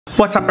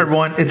What's up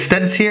everyone, it's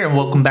Dennis here and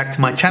welcome back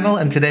to my channel,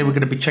 and today we're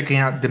going to be checking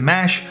out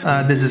Dimash.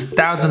 This is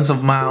Thousands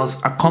of Miles,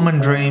 A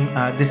Common Dream.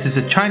 This is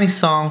a Chinese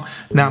song.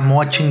 Now I'm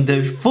watching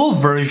the full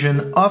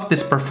version of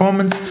this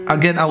performance.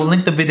 Again, I will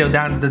link the video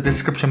down in the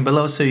description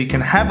below so you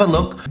can have a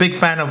look. Big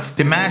fan of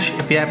Dimash.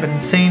 If you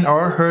haven't seen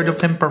or heard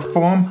of him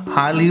perform,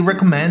 highly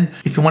recommend.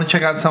 If you want to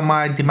check out some of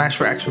my Dimash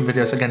reaction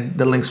videos, again,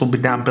 the links will be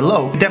down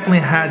below. He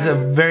definitely has a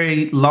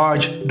very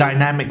large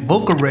dynamic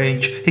vocal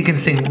range. He can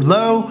sing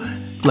low,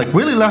 like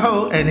really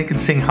low, and he can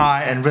sing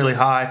high and really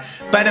high.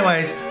 But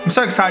anyways, I'm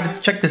so excited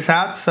to check this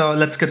out, so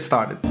let's get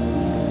started.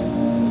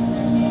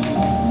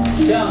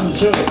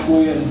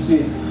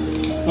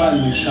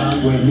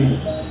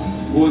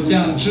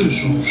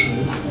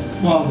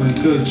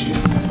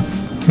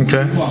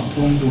 Okay.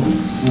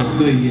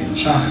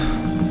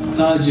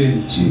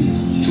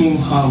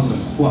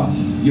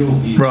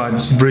 Right,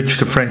 bridge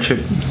the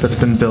friendship that's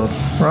been built.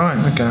 Right,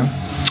 okay.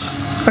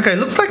 Okay,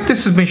 looks like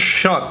this has been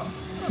shot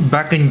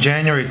back in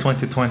January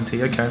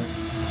 2020, okay.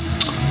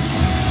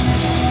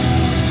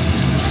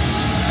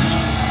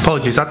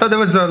 Apologies, I thought there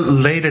was a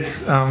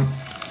latest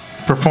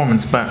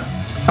performance, but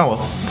oh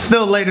well. It's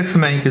still latest to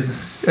me,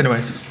 because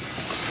anyways,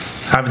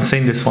 I haven't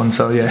seen this one,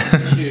 so yeah.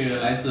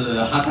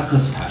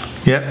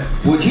 Yep.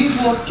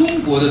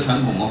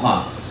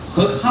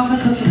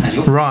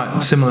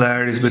 Right,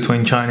 similarities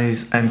between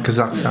Chinese and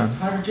Kazakhstan.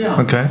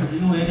 Okay.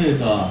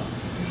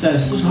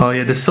 Oh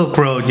yeah, the Silk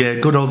Road, yeah,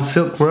 good old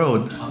Silk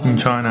Road in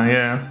China,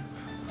 yeah.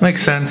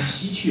 Makes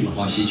sense. Yeah.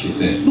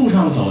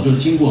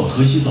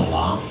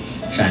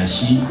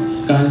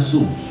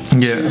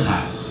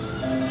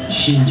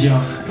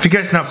 If you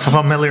guys are not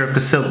familiar with the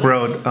Silk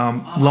Road,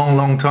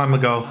 long time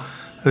ago,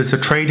 it was a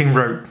trading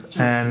route,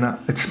 and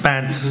it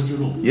spans,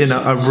 you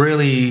know, a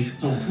really,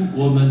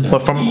 well,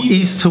 from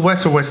east to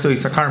west or west to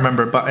east, I can't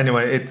remember, but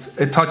anyway,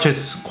 it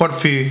touches quite a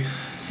few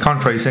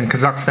countries, and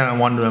Kazakhstan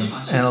one of them,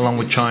 and along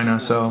with China.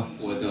 So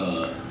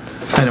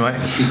anyway,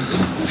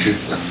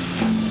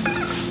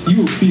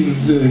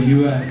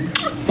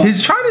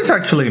 his Chinese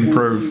actually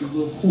improved.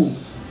 When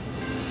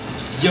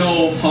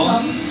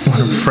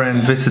a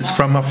friend visits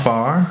from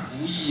afar,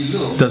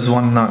 does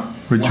one not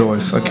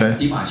rejoice? Okay,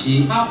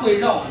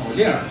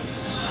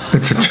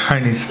 it's a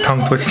Chinese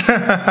tongue twister.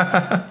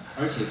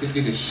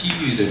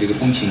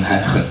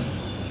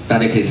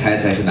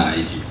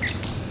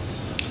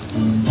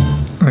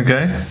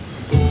 Okay.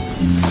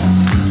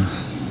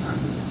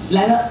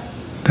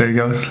 There he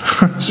goes. Oh,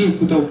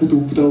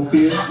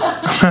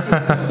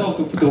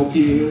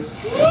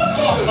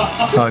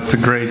 it's the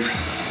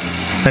grapes.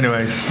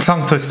 Anyways,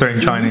 tongue twister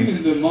in Chinese.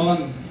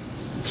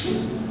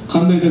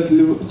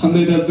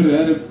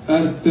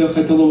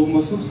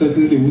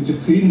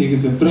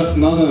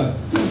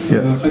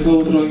 Yeah.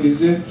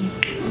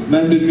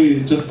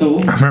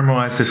 I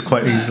memorize this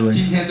quite easily.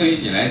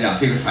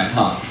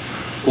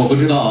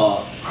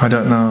 I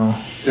don't know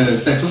Chinese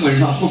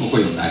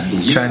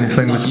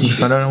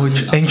language. I don't know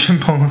which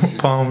ancient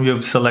poem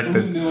you've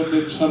selected.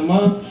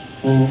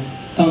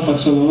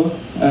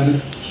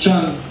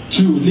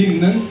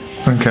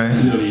 Okay.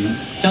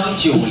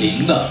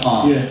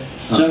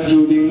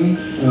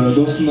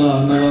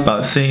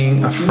 But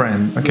seeing a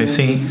friend. Okay,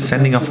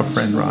 sending off a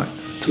friend, right?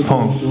 It's a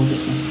poem.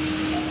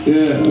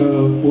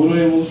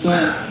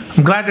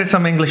 I'm glad there's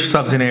some English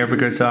subs in here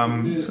because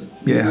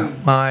yeah,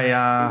 my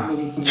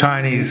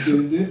Chinese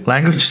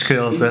language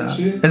skills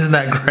isn't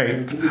that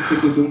great.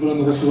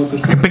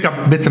 I can pick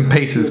up bits and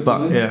pieces,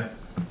 but yeah.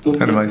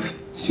 Anyways,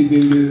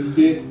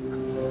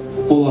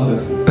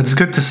 it's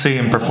good to see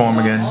him perform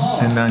again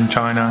in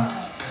China.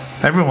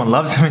 Everyone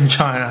loves him in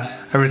China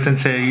ever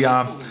since he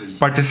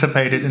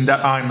participated in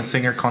that I'm a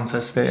Singer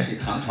contest there,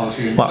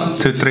 what,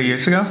 2-3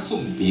 years ago?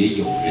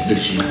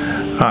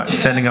 Alright,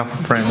 sending off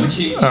a friend.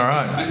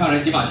 Alright.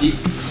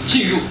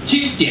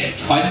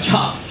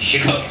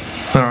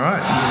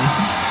 Alright.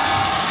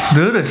 Let's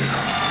do this.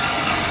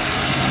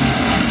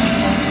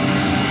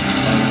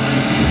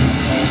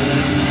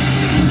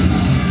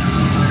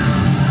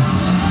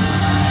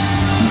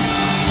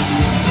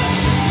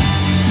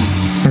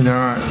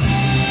 Alright.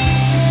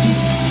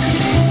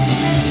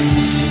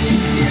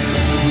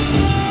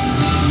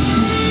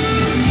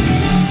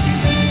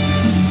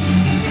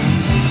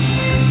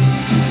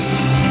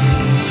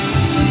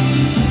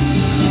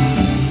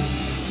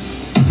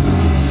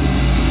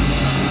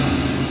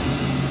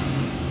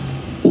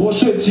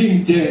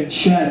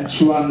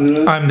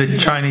 I'm the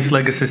Chinese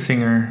legacy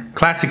singer,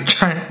 classic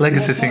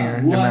legacy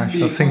singer,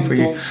 Dimash. I'll sing for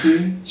you.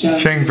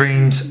 Sharing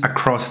dreams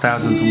across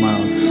thousands of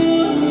miles.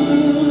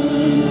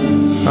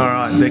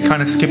 Alright, they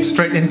kind of skip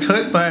straight into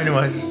it, but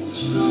anyways.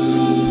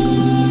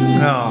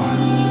 Oh,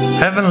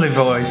 heavenly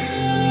voice.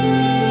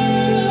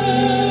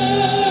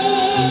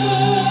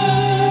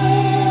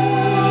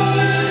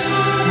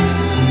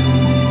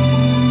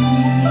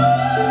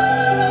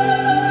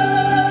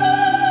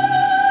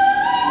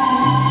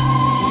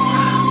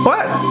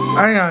 What?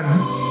 Hang on.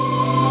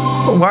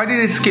 Why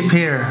did it skip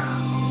here?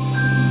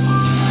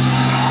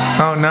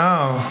 Oh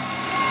no.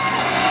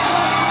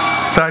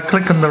 Did I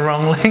click on the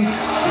wrong link?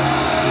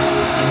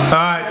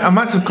 Alright. I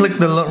must have clicked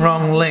the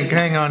wrong link.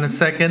 Hang on a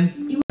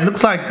second. It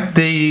looks like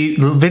the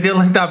video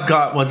link I've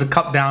got was a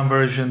cut down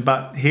version,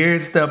 but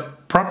here's the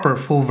proper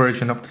full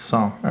version of the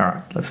song.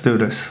 Alright, let's do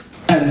this.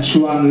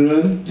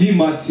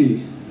 Dimash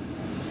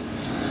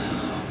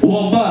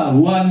我把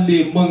万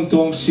里梦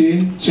中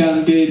心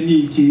讲给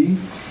你听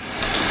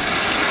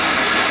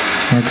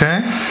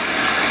Okay.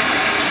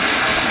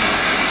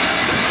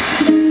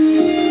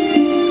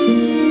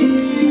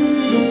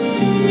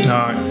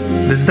 Alright,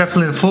 this is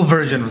definitely the full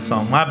version of the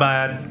song. My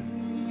bad.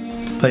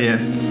 But yeah.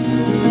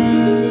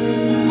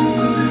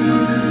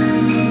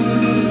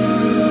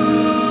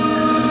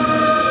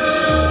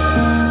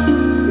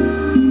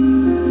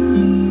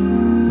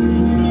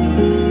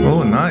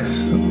 Oh,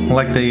 nice. I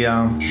like the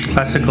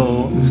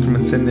classical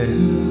instruments in there.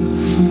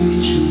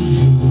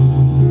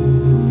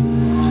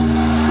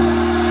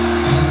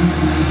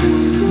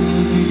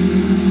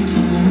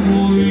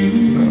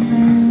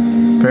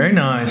 Very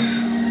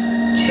nice.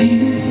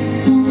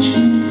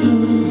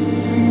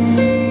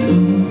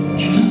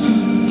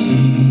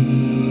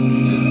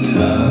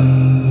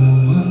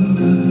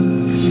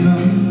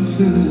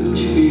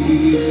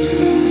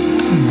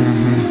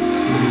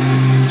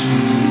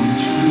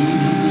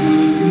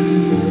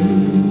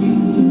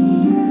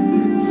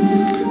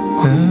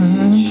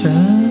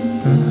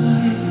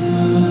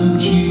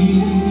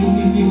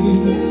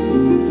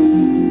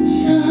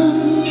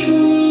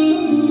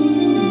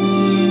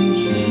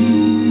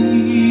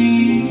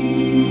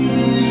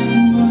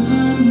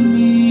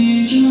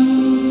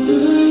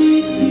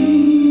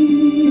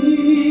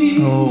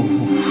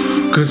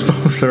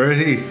 Goosebumps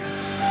already,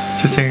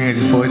 just hearing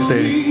his voice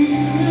there.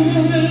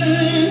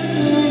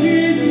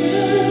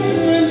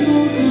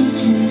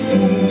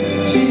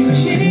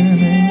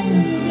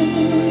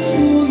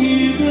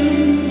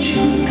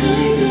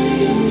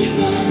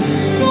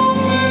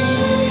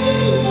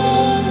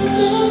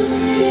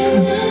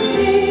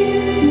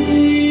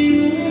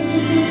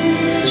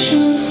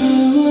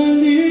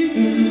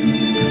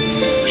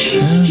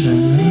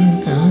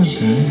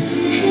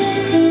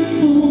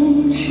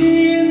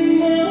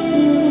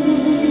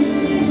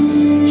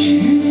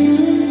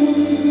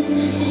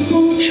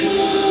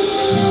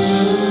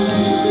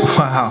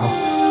 Wow.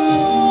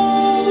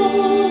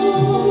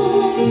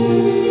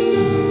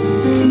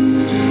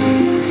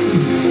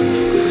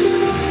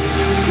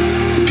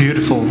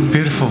 Beautiful,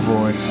 beautiful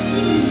voice.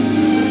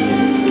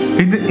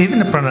 Even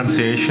the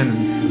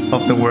pronunciations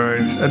of the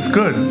words, it's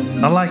good.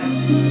 I like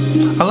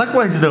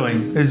what he's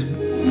doing.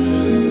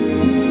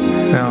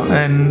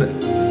 And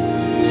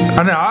I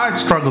don't know, I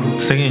struggle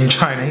singing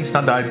Chinese.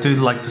 Not that I do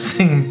like to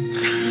sing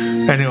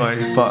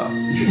anyways, but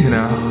you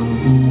know,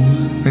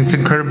 it's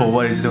incredible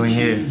what he's doing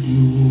here.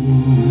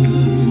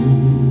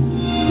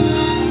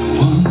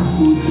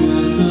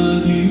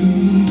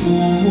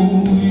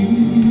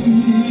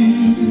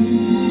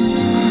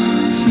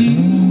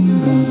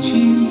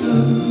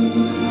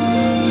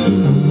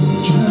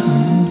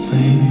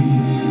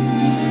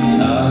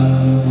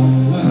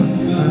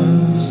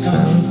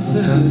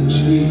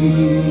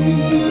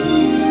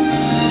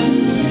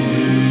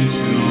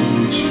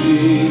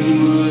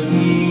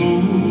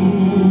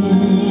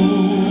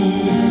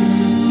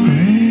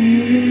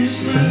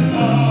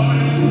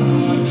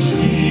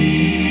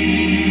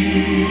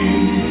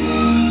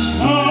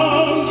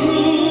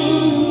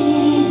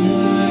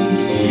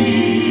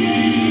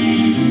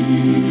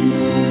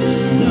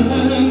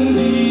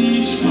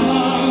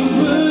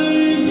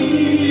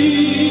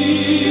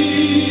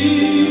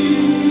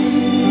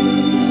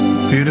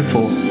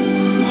 Beautiful.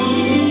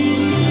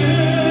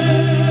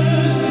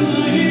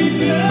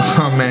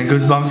 Oh man,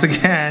 goosebumps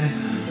again.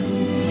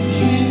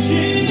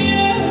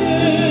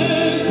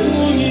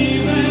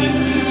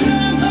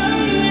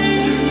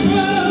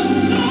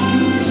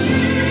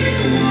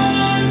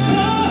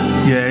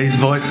 Yeah, his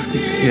voice.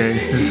 Yeah,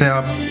 his,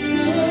 that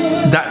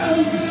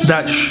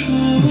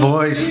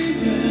voice.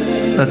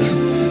 That's.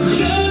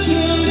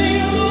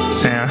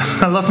 Yeah,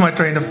 I lost my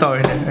train of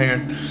thought. Hang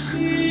on.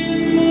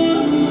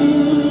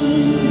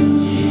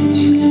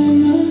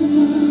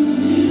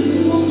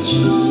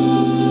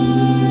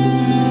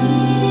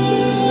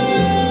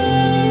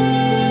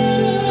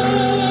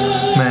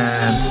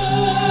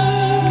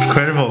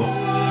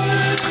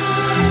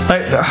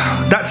 Like,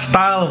 that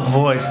style of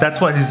voice, that's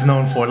what he's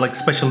known for, like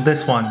especially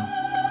this one.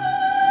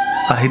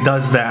 He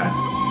does that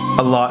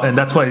a lot, and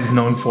that's what he's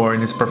known for in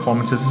his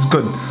performances. It's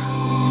good.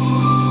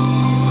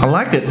 I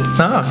like it.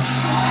 No,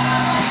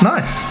 it's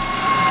nice.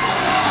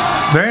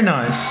 Very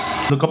nice.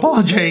 Look,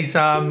 apologies,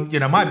 you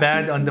know, my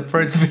bad on the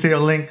first video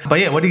link. But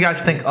yeah, what do you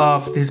guys think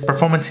of his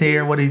performance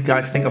here? What do you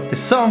guys think of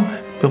this song?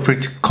 Feel free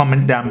to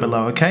comment down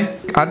below, okay?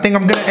 I think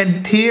I'm gonna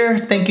end here.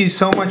 Thank you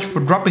so much for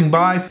dropping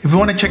by. If you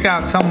want to check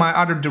out some of my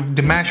other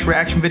Dimash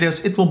reaction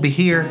videos, it will be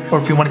here.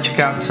 Or if you want to check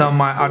out some of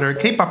my other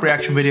K-pop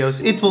reaction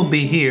videos, it will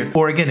be here.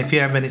 Or again, if you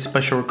have any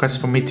special requests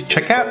for me to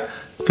check out,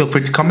 feel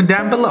free to comment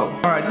down below.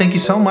 Alright, thank you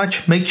so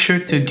much. Make sure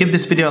to give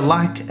this video a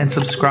like and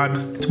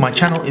subscribe to my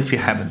channel if you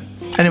haven't.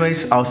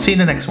 Anyways, I'll see you in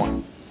the next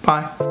one.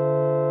 Bye.